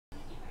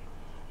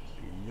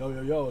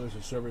Yo, this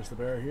is Service the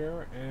Bear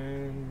here,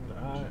 and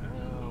I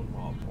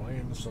am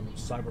playing some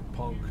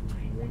Cyberpunk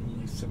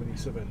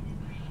 2077.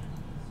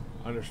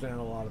 I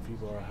understand a lot of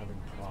people are having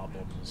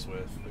problems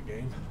with the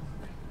game.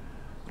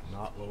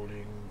 Not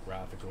loading,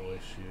 graphical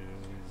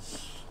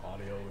issues,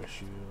 audio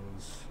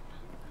issues,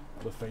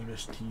 the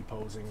famous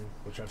T-posing,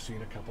 which I've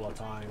seen a couple of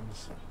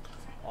times,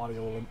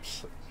 audio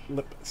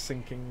lip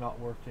syncing not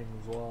working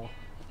as well.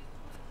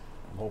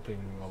 I'm hoping,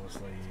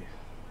 obviously,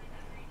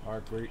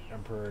 our great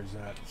emperors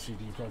at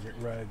CD Projekt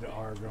Red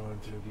are going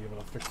to be able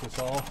to fix this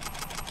all.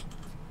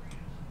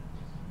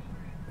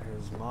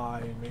 Because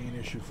my main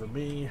issue for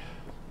me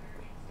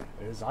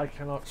is I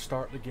cannot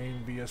start the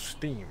game via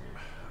Steam,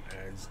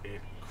 as it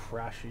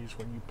crashes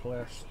when you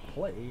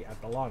play at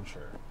the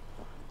launcher.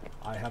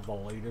 I have the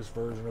latest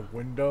version of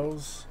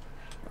Windows.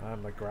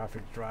 The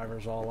graphics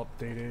drivers all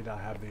updated.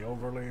 I have the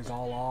overlays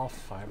all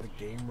off. I have the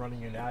game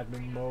running in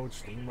admin mode,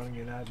 Steam running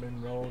in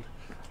admin mode.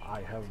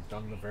 I have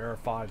done the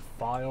verified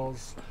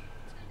files.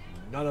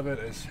 None of it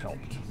has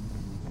helped.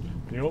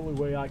 The only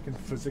way I can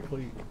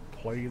physically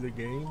play the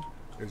game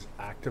is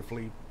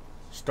actively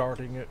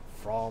starting it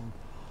from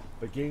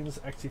the game's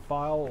exe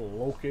file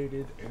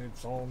located in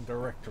its own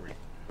directory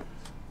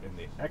in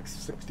the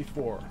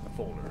x64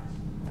 folder,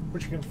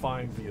 which you can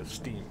find via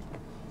Steam.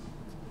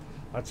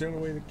 That's the only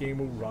way the game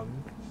will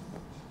run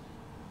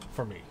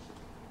for me.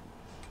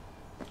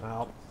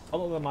 Now,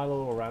 other than my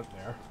little rant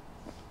there,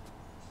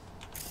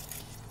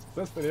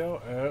 this video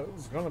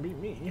is going to be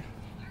me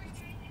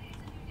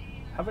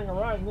having a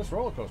ride in this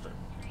roller coaster,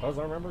 because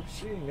I remember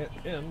seeing it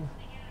in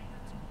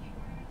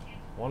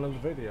one of the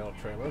video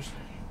trailers.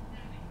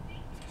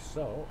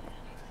 So,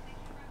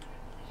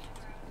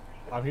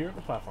 I'm here at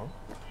the platform,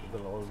 the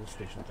lower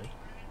station thing.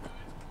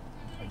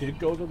 I did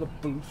go to the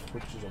booth,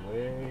 which is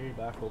way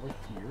back over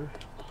here.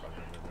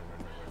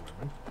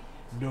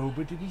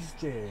 Nobody was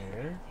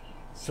there,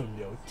 so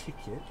no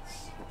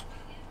tickets.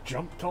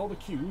 Jumped all the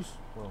queues.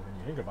 Well, when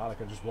you think about it, I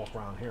could just walk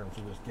around here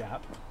through this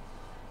gap.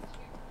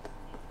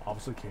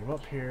 Obviously came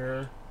up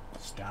here.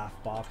 Staff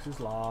box is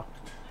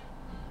locked.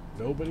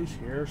 Nobody's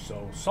here,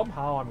 so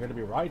somehow I'm going to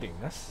be riding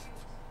this.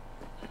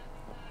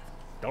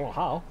 Don't know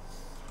how.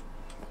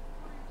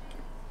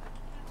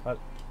 But,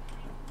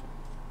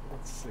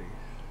 let's see.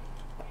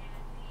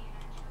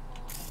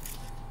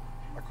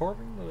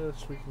 According to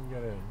this, we can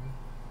get in.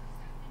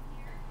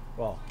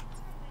 Well,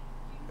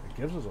 it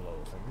gives us a lot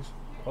of things.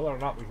 Whether or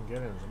not we can get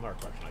in is another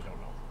question. I don't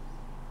know.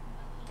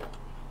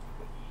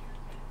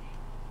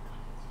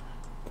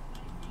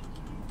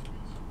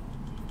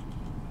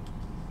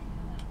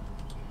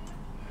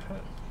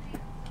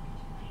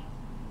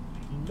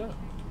 No.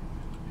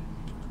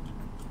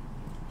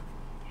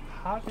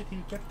 How did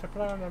he get to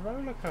play on a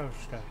roller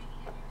coaster?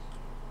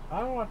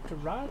 I want to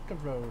ride the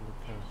roller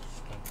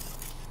coaster.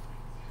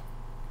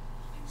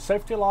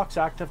 Safety locks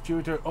active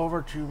due to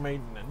overdue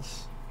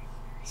maintenance.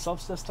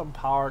 Subsystem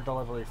power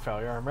delivery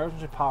failure.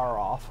 Emergency power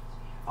off.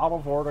 Out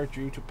of order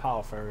due to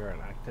power failure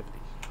and activity.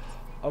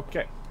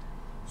 Okay.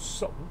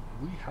 So,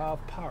 we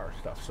have power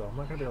stuff, so I'm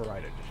not going to be able to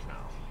ride it just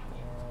now.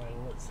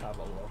 Let's have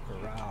a look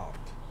around.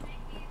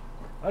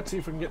 Let's see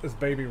if we can get this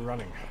baby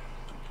running.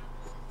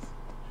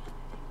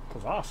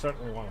 Because I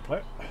certainly want to play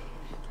it.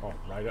 Oh,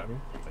 ride it, I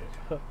mean.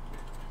 Play it.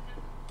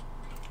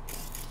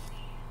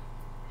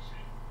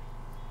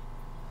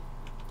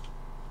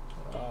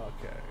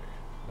 Okay.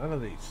 None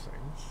of these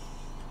things.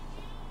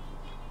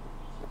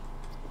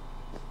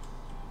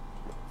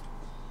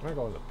 I'm gonna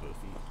go with the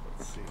boothy.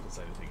 Let's see if there's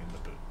anything in the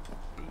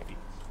boothy.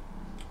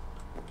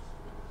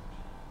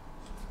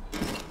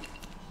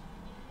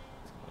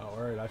 Oh,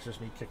 alright, that's just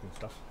me kicking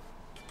stuff.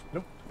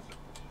 Nope.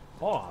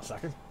 Hold on a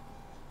second.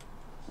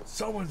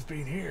 Someone's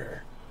been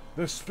here.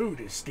 This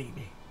food is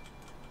steamy.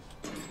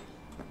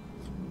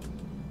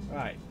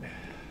 Right.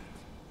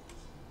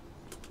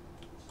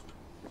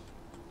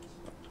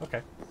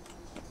 Okay.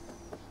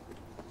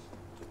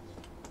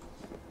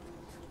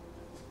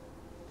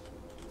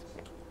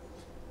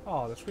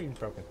 Oh, the screen's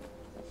broken.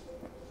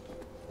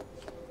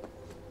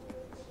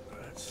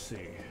 Let's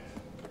see.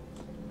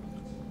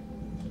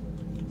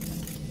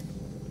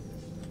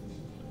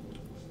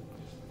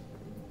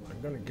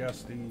 I'm gonna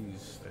guess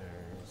these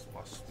things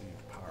must be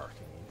power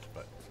keys,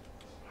 but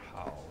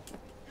how?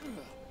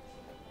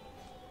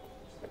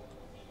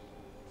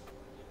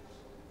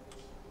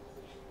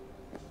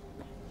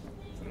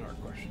 That's another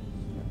question.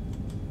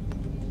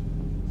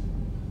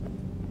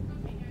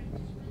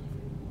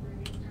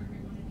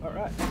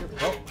 Alright, here we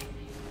go.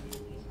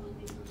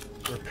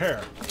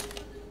 Repair.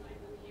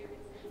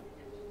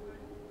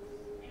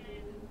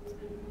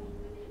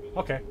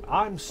 Okay,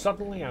 I'm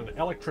suddenly an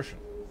electrician.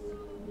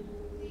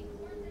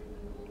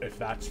 If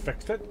that's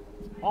fixed it,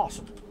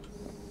 awesome.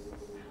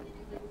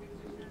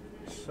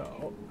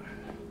 So,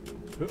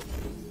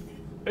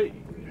 hey.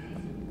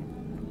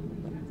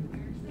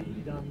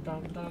 Dee dum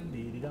dum dum,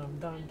 dee dum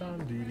dum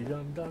dum, dee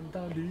dum dum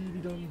dum, dee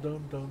dum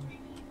dum dum.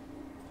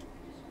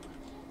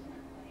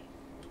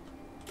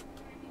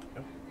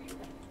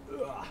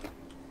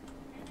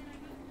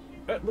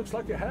 It looks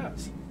like it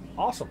has.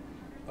 Awesome.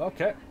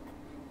 Okay.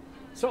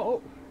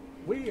 So,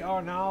 we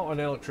are now an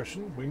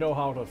electrician. We know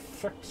how to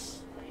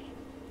fix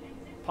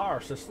power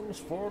systems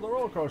for the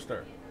roller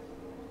coaster.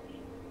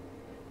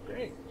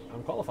 Great.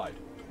 I'm qualified.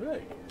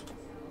 Hey,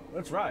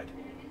 let's ride.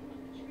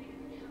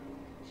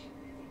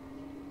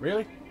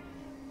 Really?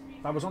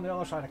 If I was on the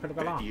other side, I could have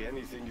gone on. Bet you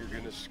anything you're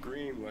gonna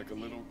scream like a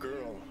little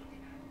girl.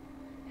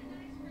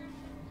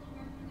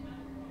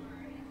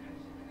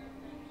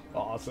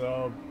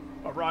 Awesome.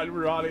 All right,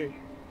 Roddy.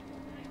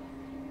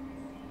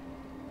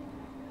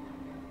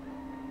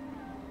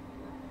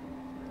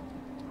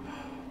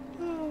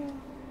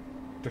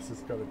 This is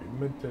gonna be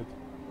minted.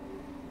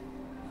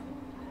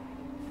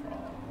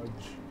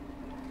 Fudge.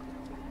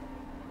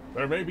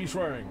 There may be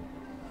swearing.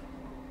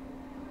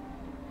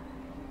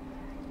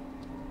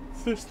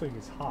 This thing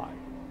is high.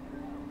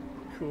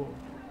 Cool.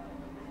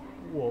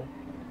 Whoa.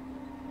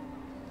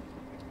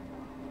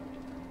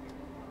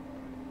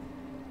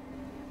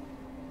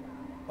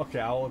 Okay,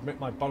 I'll admit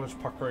my butt is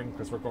puckering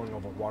because we're going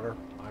over water.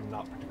 I'm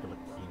not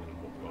particularly keen on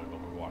going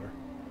over water.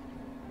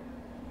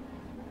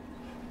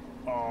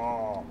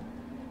 Oh.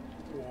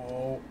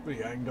 Whoa,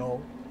 the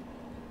angle.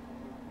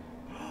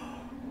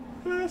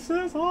 This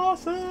is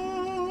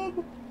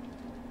awesome!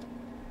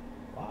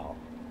 Wow.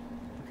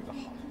 Look at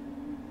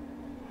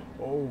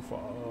the... Oh,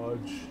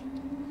 fudge.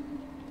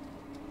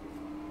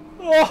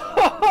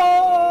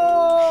 Oh!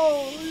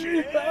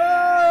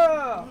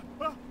 Yeah!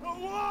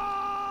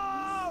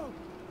 Whoa!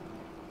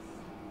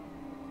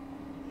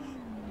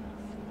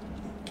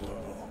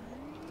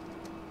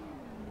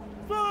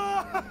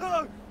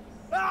 Fuck!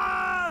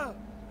 Ah!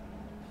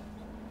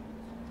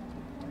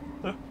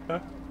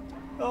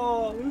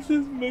 Oh, this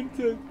is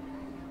minted.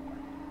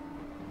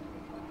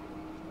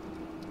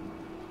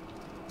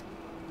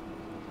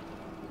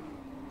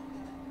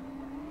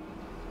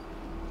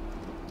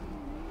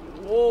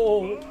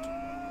 Whoa!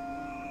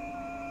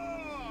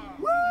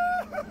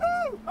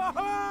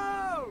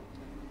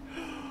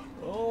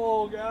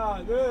 Oh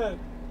god, man!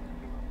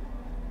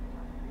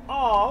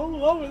 Oh, I'm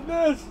loving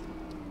this.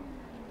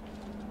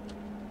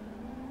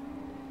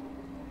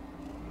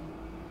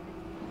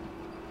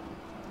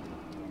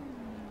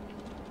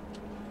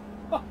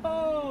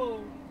 Oh!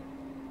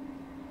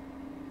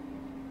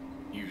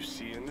 You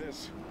seeing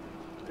this?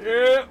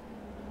 Yeah!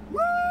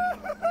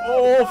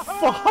 Oh,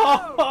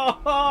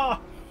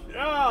 fuck!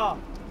 Yeah!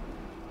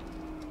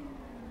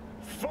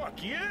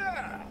 Fuck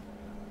yeah!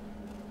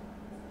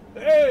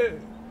 Hey!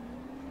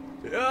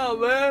 Yeah,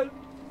 man!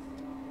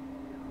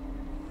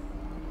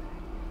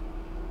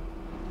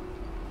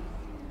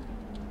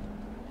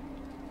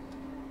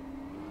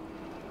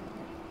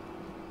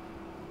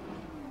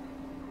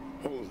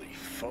 Holy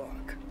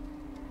fuck.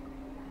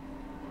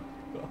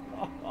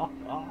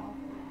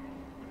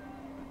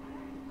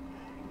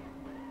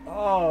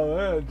 Oh,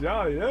 man,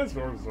 Johnny, this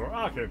one's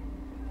rocking.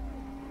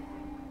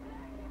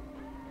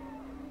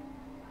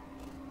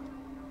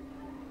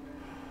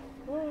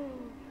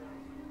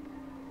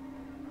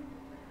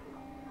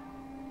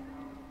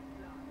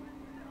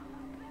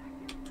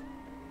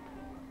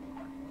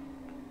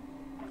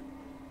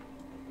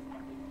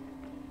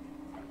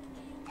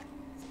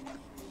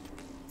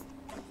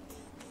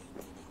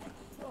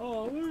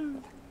 Oh,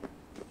 man.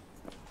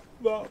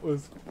 That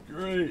was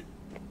great.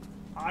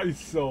 I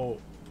so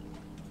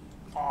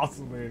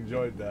awesomely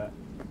enjoyed that.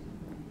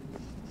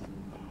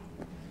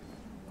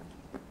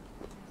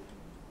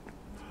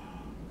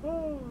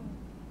 Oh,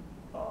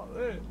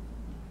 man.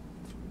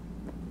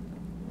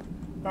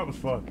 That was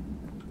fun.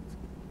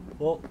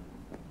 Well,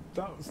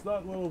 that was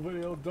that little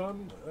video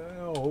done. I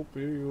hope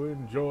you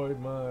enjoyed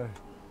my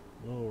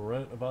little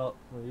rant about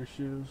my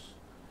issues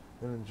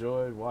and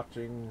enjoyed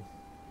watching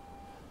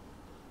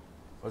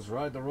us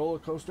ride the roller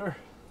coaster.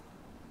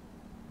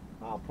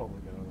 I'll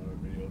probably get another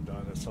video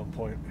done at some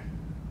point.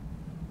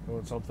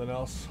 Doing something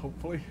else,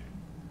 hopefully.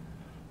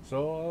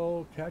 So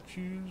I'll catch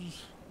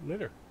yous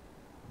later.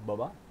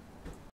 Bye-bye.